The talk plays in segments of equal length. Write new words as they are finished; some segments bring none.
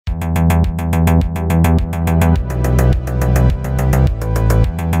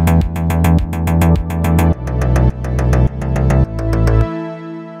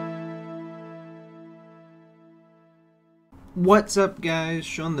What's up guys,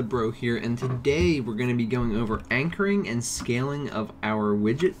 Shawnthebro here, and today we're going to be going over anchoring and scaling of our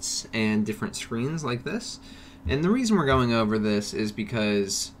widgets and different screens like this. And the reason we're going over this is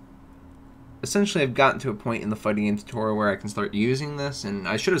because essentially I've gotten to a point in the fighting game tutorial where I can start using this, and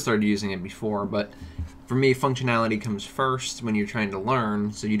I should have started using it before, but for me functionality comes first when you're trying to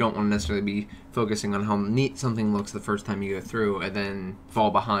learn, so you don't want to necessarily be focusing on how neat something looks the first time you go through and then fall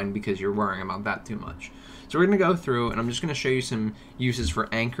behind because you're worrying about that too much. So we're going to go through, and I'm just going to show you some uses for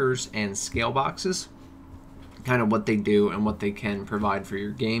anchors and scale boxes, kind of what they do and what they can provide for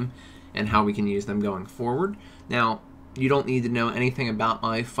your game, and how we can use them going forward. Now, you don't need to know anything about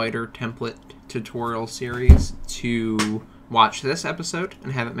my fighter template tutorial series to watch this episode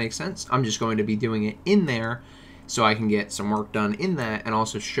and have it make sense. I'm just going to be doing it in there so I can get some work done in that and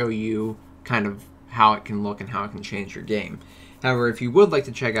also show you kind of how it can look and how it can change your game. However, if you would like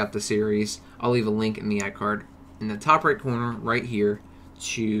to check out the series, I'll leave a link in the iCard in the top right corner right here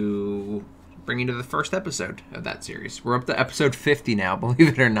to bring you to the first episode of that series. We're up to episode 50 now, believe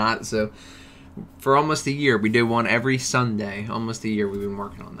it or not. So for almost a year, we did one every Sunday. Almost a year we've been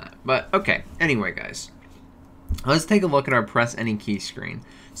working on that. But okay, anyway guys, let's take a look at our press any key screen.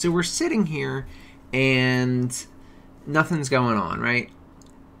 So we're sitting here and nothing's going on, right?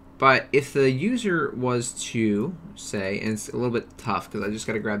 But if the user was to say, and it's a little bit tough because I just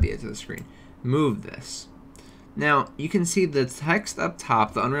got to grab the edge of the screen, move this. Now, you can see the text up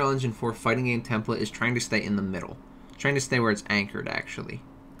top, the Unreal Engine 4 fighting game template is trying to stay in the middle. Trying to stay where it's anchored, actually.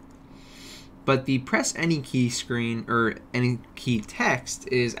 But the press any key screen, or any key text,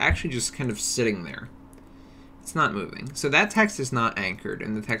 is actually just kind of sitting there. It's not moving. So that text is not anchored,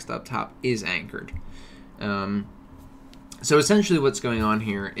 and the text up top is anchored. So essentially what's going on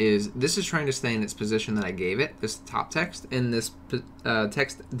here is this is trying to stay in its position that I gave it, this top text, and this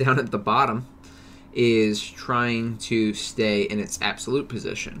text down at the bottom is trying to stay in its absolute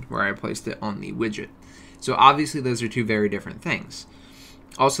position where I placed it on the widget. So obviously those are two very different things.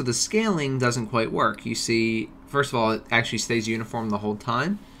 Also, the scaling doesn't quite work. You see, first of all, it actually stays uniform the whole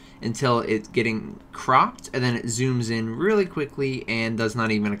time until it's getting cropped, and then it zooms in really quickly and does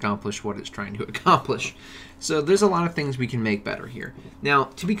not even accomplish what it's trying to accomplish. So there's a lot of things we can make better here. Now,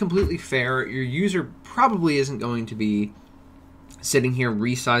 to be completely fair, your user probably isn't going to be sitting here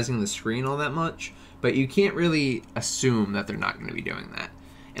resizing the screen all that much, but you can't really assume that they're not going to be doing that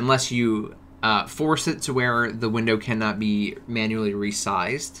unless you force it to where the window cannot be manually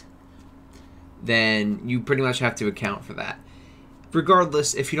resized. Then you pretty much have to account for that.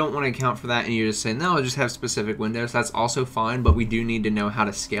 Regardless, if you don't want to account for that and you just say, no, I'll just have specific windows, that's also fine, but we do need to know how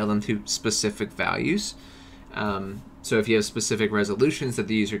to scale them to specific values. So if you have specific resolutions that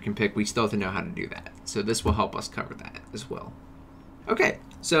the user can pick, we still have to know how to do that. So this will help us cover that as well. Okay,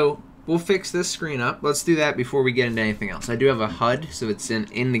 so we'll fix this screen up. Let's do that before we get into anything else. I do have a HUD, so it's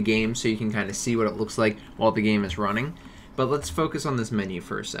in the game, so you can kind of see what it looks like while the game is running. But let's focus on this menu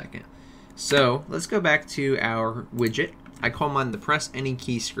for a second. So let's go back to our widget. I call mine the press any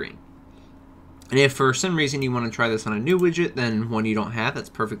key screen. And if for some reason you want to try this on a new widget, then one you don't have, that's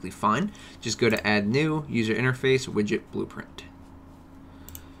perfectly fine. Just go to add new, user interface, widget blueprint.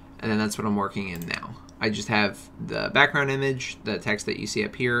 And then that's what I'm working in now. I just have the background image, the text that you see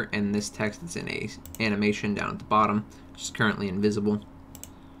up here, and this text that's in a animation down at the bottom, which is currently invisible.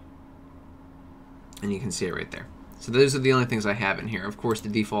 And you can see it right there. So those are the only things I have in here. Of course, the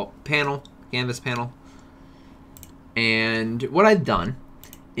default panel, canvas panel. And what I've done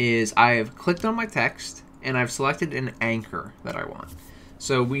is I've clicked on my text and I've selected an anchor that I want.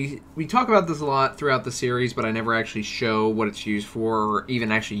 So we talk about this a lot throughout the series, but I never actually show what it's used for or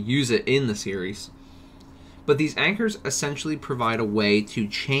even actually use it in the series. But these anchors essentially provide a way to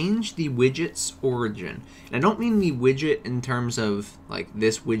change the widget's origin. And I don't mean the widget in terms of like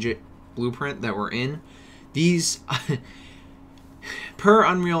this widget blueprint that we're in. These, per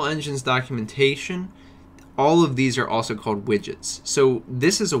Unreal Engine's documentation, all of these are also called widgets. So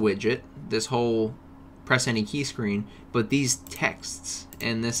this is a widget, this whole press any key screen, but these texts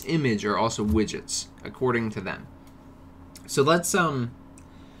and this image are also widgets according to them. So let's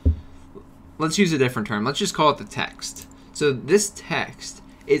use a different term. Let's just call it the text. So this text,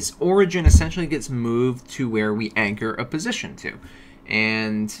 its origin essentially gets moved to where we anchor a position to.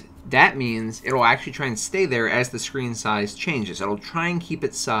 And that means it'll actually try and stay there as the screen size changes. It'll try and keep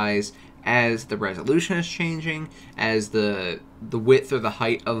its size as the resolution is changing, as the width or the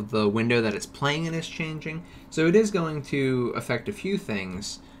height of the window that it's playing in is changing. So it is going to affect a few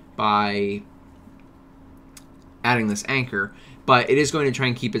things by adding this anchor, but it is going to try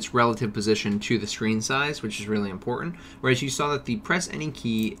and keep its relative position to the screen size, which is really important. Whereas you saw that the press any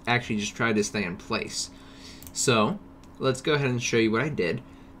key actually just tried to stay in place. So let's go ahead and show you what I did.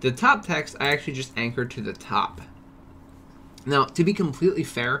 The top text, I actually just anchored to the top. Now, to be completely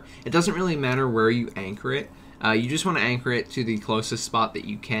fair, it doesn't really matter where you anchor it. You just want to anchor it to the closest spot that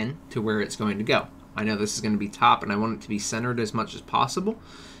you can to where it's going to go. I know this is going to be top, and I want it to be centered as much as possible,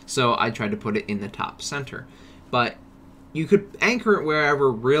 so I tried to put it in the top center. But you could anchor it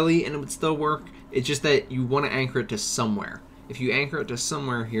wherever, really, and it would still work. It's just that you want to anchor it to somewhere. If you anchor it to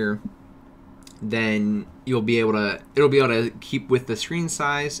somewhere here, then it'll be able to keep with the screen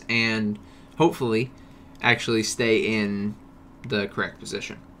size and hopefully actually stay in the correct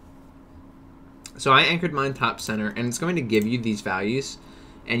position. So I anchored mine top center, and it's going to give you these values,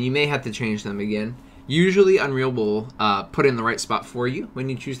 and you may have to change them again. Usually Unreal will put it in the right spot for you when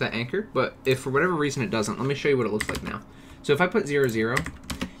you choose that anchor, but if for whatever reason it doesn't, let me show you what it looks like now. So if I put 0, 0,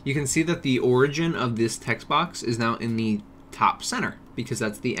 you can see that the origin of this text box is now in the top center because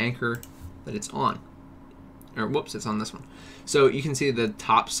that's the anchor that it's on. Or whoops, it's on this one. So you can see the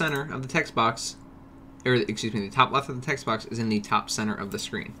top center of the text box, or excuse me, the top left of the text box is in the top center of the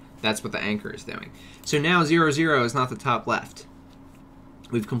screen. That's what the anchor is doing. So now 0, 0 is not the top left.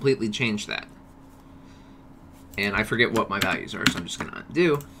 We've completely changed that. And I forget what my values are, so I'm just going to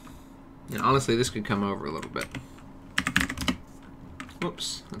undo. And honestly, this could come over a little bit.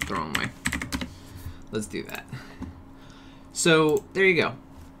 Whoops, that's the wrong way. Let's do that. So there you go.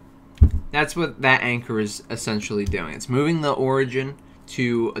 That's what that anchor is essentially doing. It's moving the origin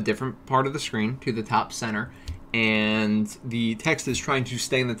to a different part of the screen, to the top center, and the text is trying to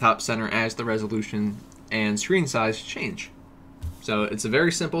stay in the top center as the resolution and screen size change. So it's a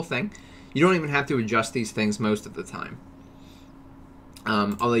very simple thing. You don't even have to adjust these things most of the time.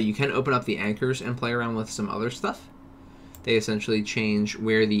 Although you can open up the anchors and play around with some other stuff. They essentially change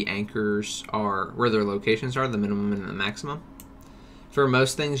where the anchors are, where their locations are, the minimum and the maximum. For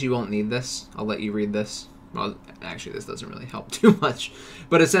most things, you won't need this. I'll let you read this. Well, actually, this doesn't really help too much.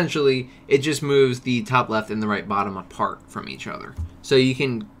 But essentially, it just moves the top left and the right bottom apart from each other. So you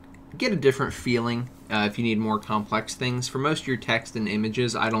can get a different feeling if you need more complex things. For most of your text and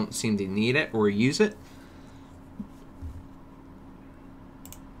images, I don't seem to need it or use it.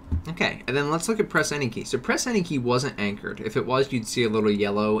 Okay, and then let's look at press any key. So press any key wasn't anchored. If it was, you'd see a little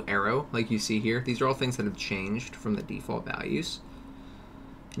yellow arrow like you see here. These are all things that have changed from the default values.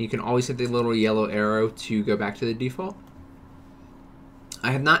 You can always hit the little yellow arrow to go back to the default.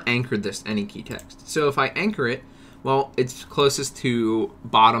 I have not anchored this any key text. So if I anchor it, well, it's closest to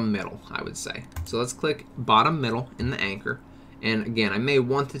bottom middle, I would say. So let's click bottom middle in the anchor. And again, I may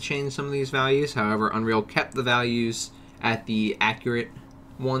want to change some of these values. However, Unreal kept the values at the accurate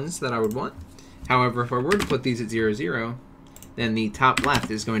ones that I would want. However, if I were to put these at 0, 0, then the top left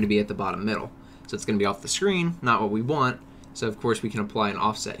is going to be at the bottom middle. So it's going to be off the screen, not what we want. So of course we can apply an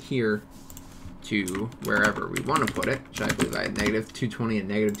offset here to wherever we want to put it, which I believe I had negative 220 and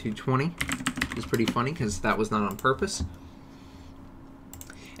negative 220, which is pretty funny because that was not on purpose.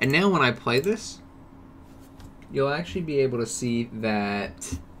 And now when I play this, you'll actually be able to see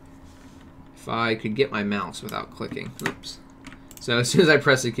that if I could get my mouse without clicking. Oops. So as soon as I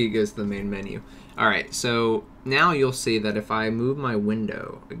press the key, it goes to the main menu. Alright, so now you'll see that if I move my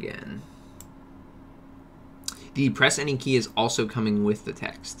window again, the press any key is also coming with the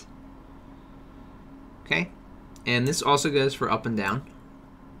text. Okay, and this also goes for up and down.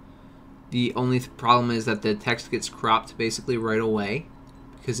 The only problem is that the text gets cropped basically right away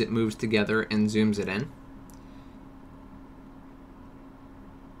because it moves together and zooms it in.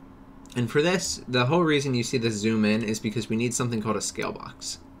 And for this, the whole reason you see this zoom in is because we need something called a scale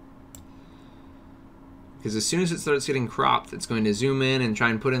box. Because as soon as it starts getting cropped, it's going to zoom in and try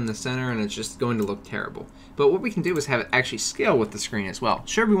and put it in the center, and it's just going to look terrible. But what we can do is have it actually scale with the screen as well.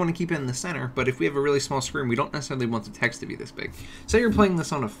 Sure, we want to keep it in the center, but if we have a really small screen, we don't necessarily want the text to be this big. Say you're playing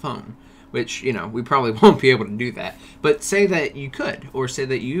this on a phone, which, you know, we probably won't be able to do that. But say that you could, or say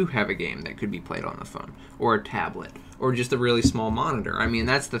that you have a game that could be played on the phone, or a tablet, or just a really small monitor. I mean,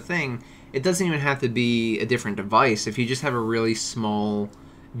 that's the thing. It doesn't even have to be a different device. If you just have a really small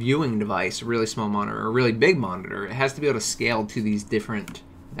viewing device, a really small monitor, or a really big monitor, it has to be able to scale to these different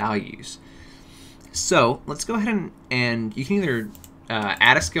values. So let's go ahead and you can either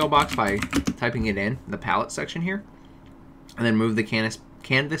add a scale box by typing it in the palette section here, and then move the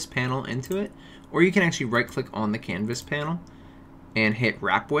canvas panel into it, or you can actually right click on the canvas panel and hit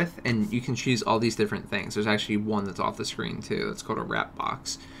wrap with, and you can choose all these different things. There's actually one that's off the screen too. That's called a wrap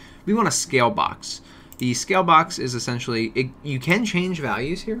box. We want a scale box. The scale box is essentially, you can change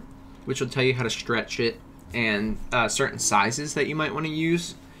values here, which will tell you how to stretch it and certain sizes that you might want to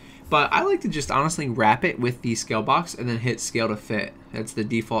use. But I like to just honestly wrap it with the scale box and then hit scale to fit. That's the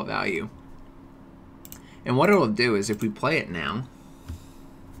default value. And what it'll do is if we play it now,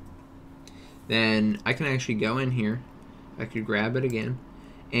 then I can actually go in here. I could grab it again.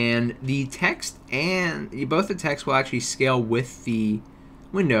 And the text and both the text will actually scale with the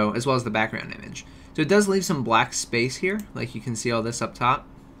window as well as the background image. So it does leave some black space here, like you can see all this up top.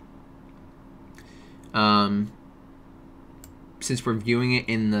 Since we're viewing it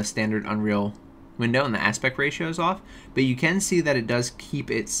in the standard Unreal window and the aspect ratio is off, but you can see that it does keep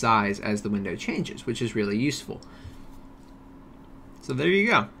its size as the window changes, which is really useful. So there you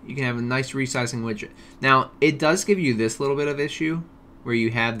go. You can have a nice resizing widget. Now, it does give you this little bit of issue where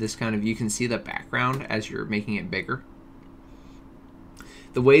you have this kind of, you can see the background as you're making it bigger.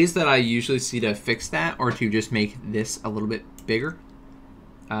 The ways that I usually see to fix that are to just make this a little bit bigger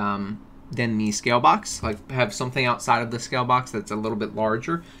than the scale box. Like have something outside of the scale box that's a little bit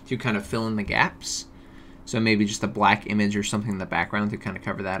larger to kind of fill in the gaps. So maybe just a black image or something in the background to kind of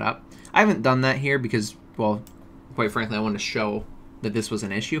cover that up. I haven't done that here because, well, quite frankly, I wanted to show that this was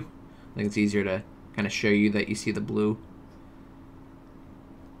an issue. I think it's easier to kind of show you that you see the blue.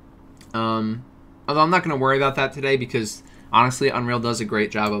 Although I'm not going to worry about that today because honestly Unreal does a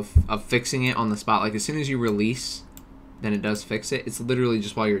great job of fixing it on the spot. Like as soon as you release, then it does fix it. It's literally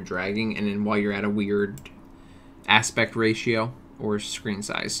just while you're dragging and then while you're at a weird aspect ratio or screen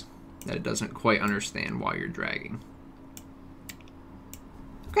size that it doesn't quite understand while you're dragging.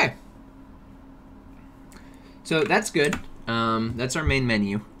 Okay. So that's good. That's our main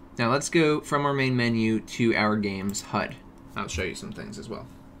menu. Now let's go from our main menu to our game's HUD. I'll show you some things as well.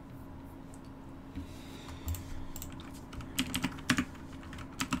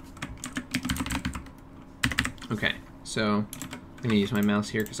 Okay, so I'm going to use my mouse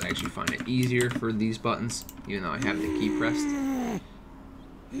here because I actually find it easier for these buttons, even though I have the key pressed.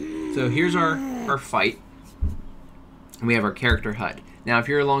 So here's our fight. And we have our character HUD. Now, if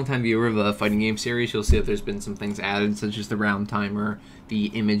you're a longtime viewer of the fighting game series, you'll see that there's been some things added, such as the round timer, the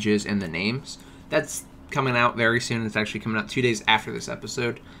images, and the names. That's coming out very soon. It's actually coming out 2 days after this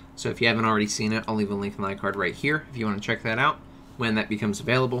episode. So if you haven't already seen it, I'll leave a link in the iCard right here if you want to check that out when that becomes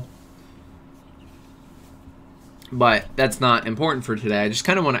available. But that's not important for today. I just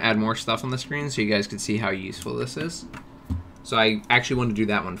kind of want to add more stuff on the screen so you guys can see how useful this is. So I actually want to do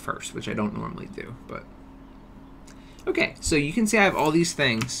that one first, which I don't normally do. But okay, so you can see I have all these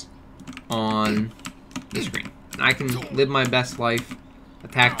things on the screen. And I can live my best life,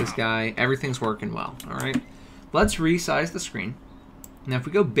 attack this guy. Everything's working well, all right? Let's resize the screen. Now, if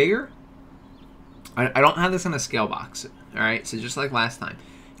we go bigger, I don't have this in a scale box, all right? So just like last time.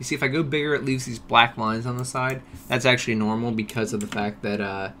 You see, if I go bigger, it leaves these black lines on the side. That's actually normal because of the fact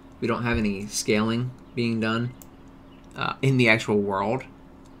that we don't have any scaling being done in the actual world.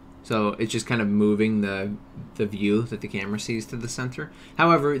 So it's just kind of moving the view that the camera sees to the center.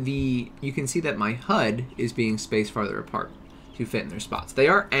 However, you can see that my HUD is being spaced farther apart to fit in their spots. They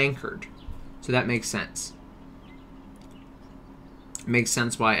are anchored, so that makes sense. It makes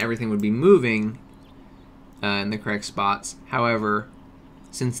sense why everything would be moving in the correct spots. However,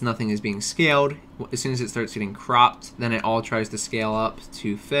 since nothing is being scaled, as soon as it starts getting cropped, then it all tries to scale up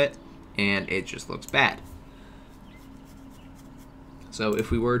to fit, and it just looks bad. So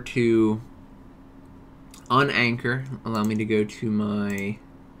if we were to unanchor, allow me to go to my,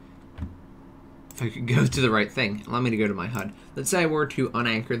 if I could go to the right thing, allow me to go to my HUD. Let's say I were to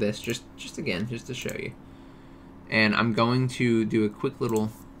unanchor this, just again, just to show you. And I'm going to do a quick little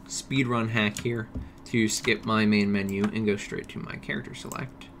speed run hack here to skip my main menu and go straight to my character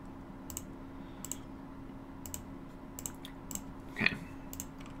select. Okay.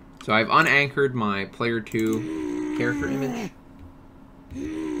 So I've unanchored my player 2 character image.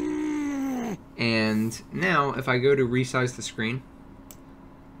 And now if I go to resize the screen,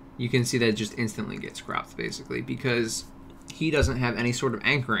 you can see that it just instantly gets cropped basically because he doesn't have any sort of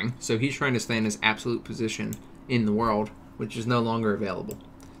anchoring, so he's trying to stay in his absolute position in the world, which is no longer available.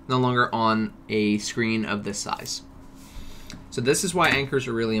 No longer on a screen of this size. So this is why anchors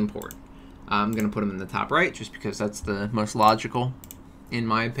are really important. I'm going to put them in the top right just because that's the most logical in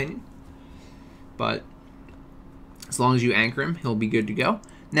my opinion. But as long as you anchor him, he'll be good to go.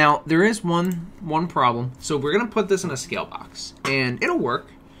 Now, there is one problem. So we're going to put this in a scale box, and it'll work.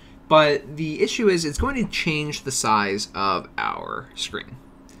 But the issue is it's going to change the size of our screen.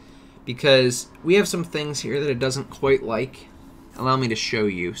 Because we have some things here that it doesn't quite like. Allow me to show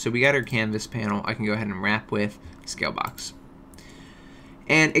you. So we got our canvas panel. I can go ahead and wrap with scale box.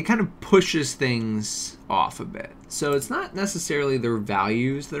 And it kind of pushes things off a bit. So it's not necessarily their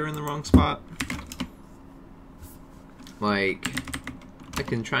values that are in the wrong spot. Like, I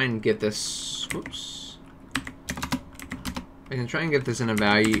can try and get this, whoops. I can try and get this in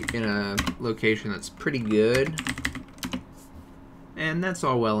a location that's pretty good. And that's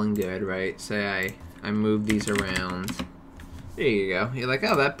all well and good, right? Say I move these around. There you go. You're like,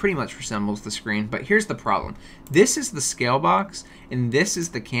 oh, that pretty much resembles the screen. But here's the problem. This is the scale box, and this is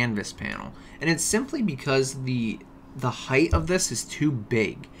the canvas panel. And it's simply because the height of this is too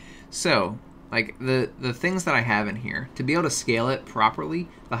big. So, like, the things that I have in here, to be able to scale it properly,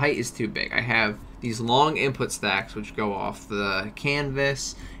 the height is too big. I have these long input stacks which go off the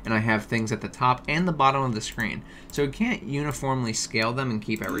canvas, and I have things at the top and the bottom of the screen. So we can't uniformly scale them and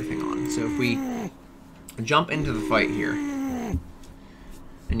keep everything on. So if we jump into the fight here,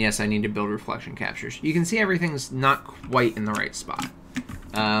 and yes, I need to build reflection captures, you can see everything's not quite in the right spot.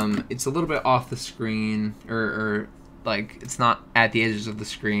 It's a little bit off the screen, or like it's not at the edges of the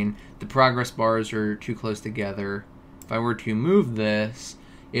screen. The progress bars are too close together. If I were to move this,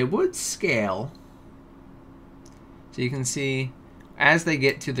 it would scale. So you can see as they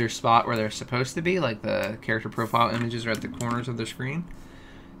get to their spot where they're supposed to be, like the character profile images are at the corners of the screen,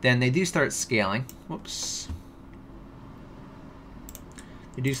 then they do start scaling. Whoops.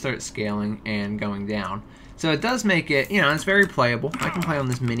 They do start scaling and going down. So it does make it, you know, it's very playable. I can play on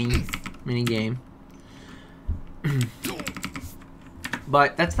this mini game.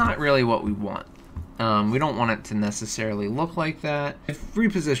 But that's not really what we want. We don't want it to necessarily look like that. I've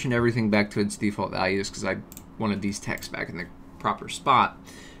repositioned everything back to its default values because I wanted these texts back in the proper spot.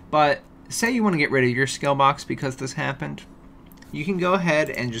 But say you want to get rid of your scale box because this happened. You can go ahead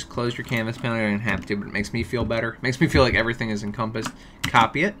and just close your canvas panel. You don't have to, but it makes me feel better. It makes me feel like everything is encompassed.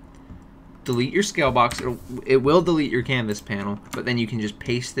 Copy it. Delete your scale box. It will delete your canvas panel, but then you can just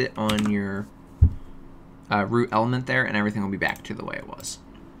paste it on your root element there, and everything will be back to the way it was.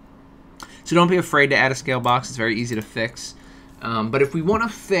 So don't be afraid to add a scale box. It's very easy to fix. But if we want to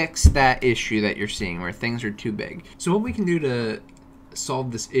fix that issue that you're seeing where things are too big, so what we can do to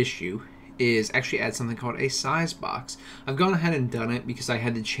solve this issue is actually add something called a size box. I've gone ahead and done it because I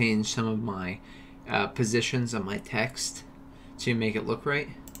had to change some of my positions of my text to make it look right.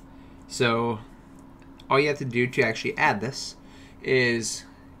 So all you have to do to actually add this is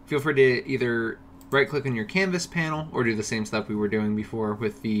feel free to either right click on your canvas panel or do the same stuff we were doing before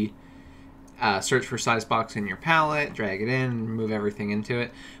with the search for size box in your palette, drag it in, and move everything into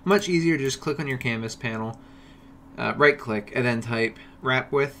it. Much easier to just click on your canvas panel, right click, and then type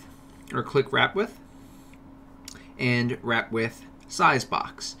wrap with, or click wrap with, and wrap with size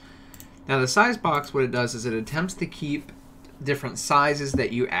box. Now the size box, what it does is it attempts to keep different sizes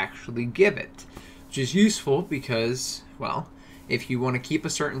that you actually give it, which is useful because, well, if you want to keep a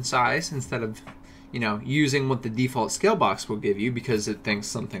certain size instead of, you know, using what the default scale box will give you because it thinks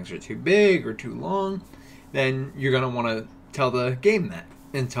some things are too big or too long, then you're going to want to tell the game that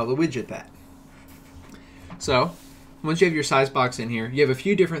and tell the widget that. So once you have your size box in here, you have a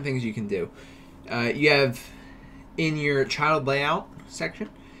few different things you can do. You have in your child layout section,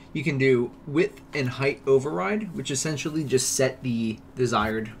 you can do width and height override, which essentially just set the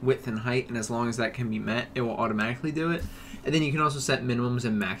desired width and height, and as long as that can be met, it will automatically do it. And then you can also set minimums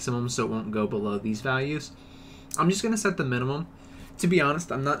and maximums so it won't go below these values. I'm just going to set the minimum. To be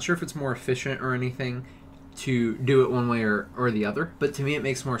honest, I'm not sure if it's more efficient or anything to do it one way or the other, but to me it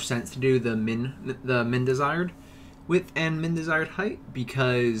makes more sense to do the min desired width and min desired height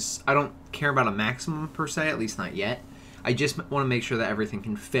because I don't care about a maximum per se, at least not yet. I just want to make sure that everything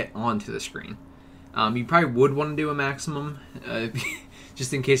can fit onto the screen. You probably would want to do a maximum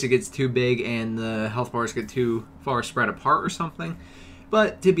just in case it gets too big and the health bars get too far spread apart or something.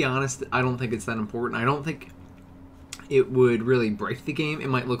 But to be honest, I don't think it's that important. I don't think it would really break the game. It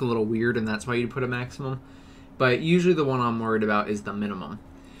might look a little weird and that's why you'd put a maximum. But usually the one I'm worried about is the minimum.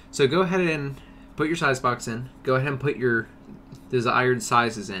 So go ahead and put your size box in. Go ahead and put your desired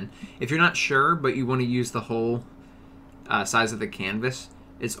sizes in. If you're not sure but you want to use the whole size of the canvas,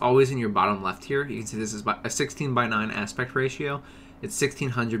 it's always in your bottom left here. You can see this is a 16:9 aspect ratio. It's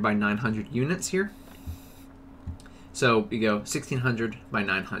 1600 by 900 units here. So you go 1600 by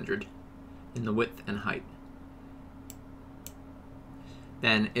 900 in the width and height.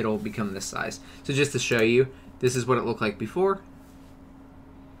 Then it'll become this size. So just to show you, this is what it looked like before.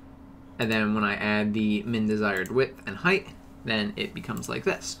 And then when I add the min desired width and height, then it becomes like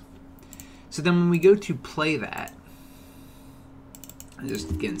this. So then when we go to play that, I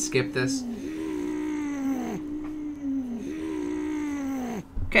just again skip this.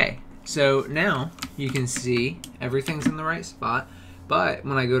 Okay, so now you can see everything's in the right spot, but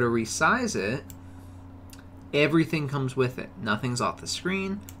when I go to resize it, everything comes with it. Nothing's off the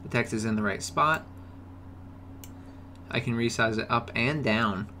screen, the text is in the right spot. I can resize it up and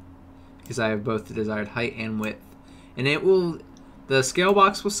down because I have both the desired height and width. and the scale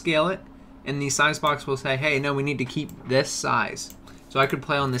box will scale it, and the size box will say, hey, no, we need to keep this size. So I could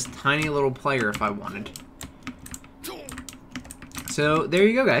play on this tiny little player if I wanted. So there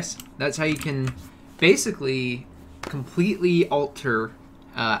you go, guys. That's how you can basically completely alter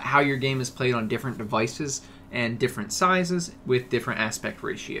how your game is played on different devices and different sizes with different aspect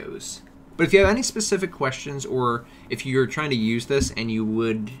ratios. But if you have any specific questions, or if you're trying to use this and you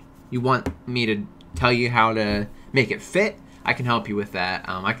want me to tell you how to make it fit, I can help you with that.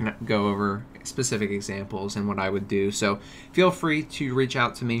 I can go over specific examples and what I would do. So feel free to reach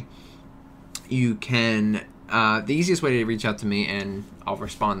out to me. You can, the easiest way to reach out to me, and I'll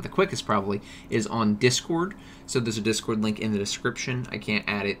respond the quickest probably, is on Discord. So there's a Discord link in the description. I can't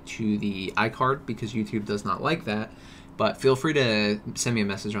add it to the iCard because YouTube does not like that. But feel free to send me a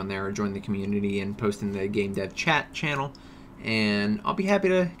message on there or join the community and post in the Game Dev Chat channel, and I'll be happy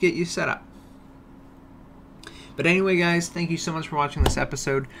to get you set up. But anyway, guys, thank you so much for watching this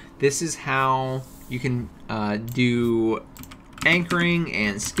episode. This is how you can do anchoring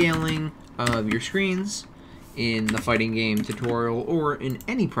and scaling of your screens in the fighting game tutorial or in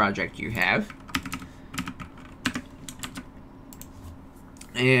any project you have.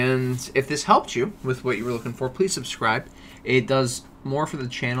 And if this helped you with what you were looking for, please subscribe. It does more for the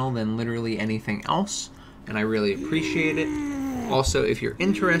channel than literally anything else, and I really appreciate it. Also, if you're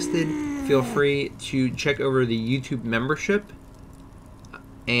interested, feel free to check over the YouTube membership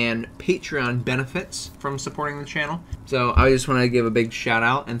and Patreon benefits from supporting the channel. So I just want to give a big shout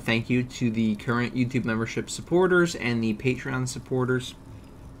out and thank you to the current YouTube membership supporters and the Patreon supporters.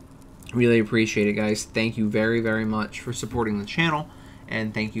 Really appreciate it, guys. Thank you very, very much for supporting the channel,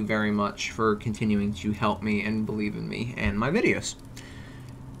 and thank you very much for continuing to help me and believe in me and my videos.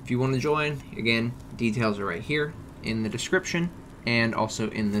 If you want to join, again, details are right here in the description and also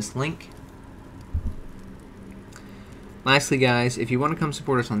in this link. Lastly, guys, if you want to come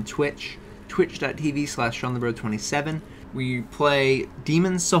support us on Twitch, twitch.tv/Shawnthebro27. We play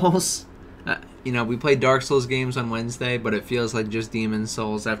Demon's Souls. You know, we play Dark Souls games on Wednesday, but it feels like just Demon's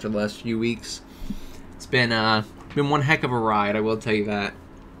Souls after the last few weeks. It's been one heck of a ride, I will tell you that.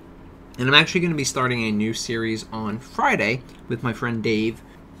 And I'm actually going to be starting a new series on Friday with my friend Dave.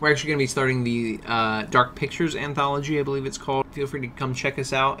 We're actually going to be starting the Dark Pictures anthology, I believe it's called. Feel free to come check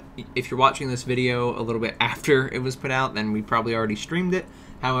us out. If you're watching this video a little bit after it was put out, then we probably already streamed it.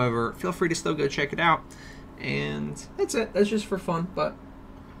 However, feel free to still go check it out. And that's it. That's just for fun, but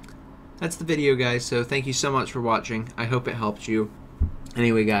that's the video, guys. So thank you so much for watching. I hope it helped you.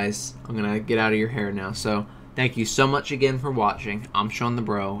 Anyway, guys, I'm going to get out of your hair now. So thank you so much again for watching. I'm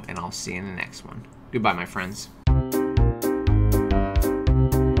Shawnthebro, and I'll see you in the next one. Goodbye, my friends.